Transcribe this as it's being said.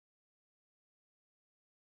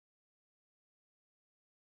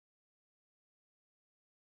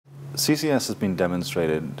CCS has been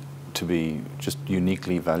demonstrated to be just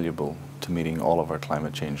uniquely valuable to meeting all of our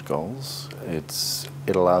climate change goals. It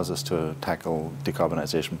allows us to tackle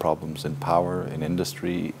decarbonisation problems in power, in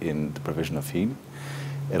industry, in the provision of heat.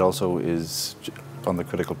 It also is on the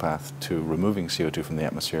critical path to removing CO2 from the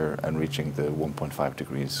atmosphere and reaching the 1.5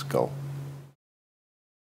 degrees goal.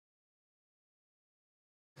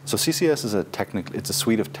 So CCS is it's a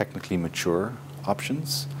suite of technically mature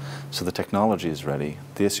options. So the technology is ready.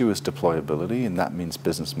 The issue is deployability, and that means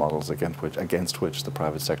business models against which the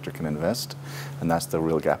private sector can invest, and that's the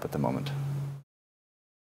real gap at the moment.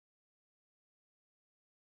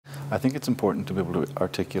 I think it's important to be able to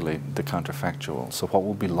articulate the counterfactual. So what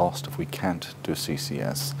will be lost if we can't do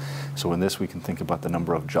CCS? So in this we can think about the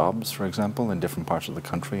number of jobs, for example, in different parts of the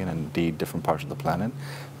country and indeed different parts of the planet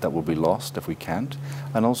that will be lost if we can't.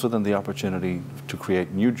 And also then the opportunity to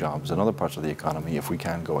create new jobs in other parts of the economy if we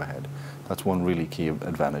can go ahead. That's one really key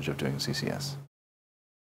advantage of doing CCS.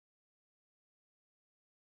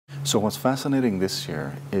 So what's fascinating this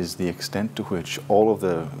year is the extent to which all of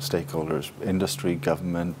the stakeholders, industry,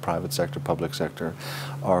 government, private sector, public sector,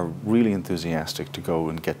 are really enthusiastic to go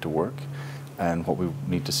and get to work. And what we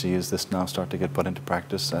need to see is this now start to get put into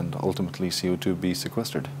practice and ultimately CO2 be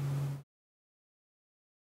sequestered.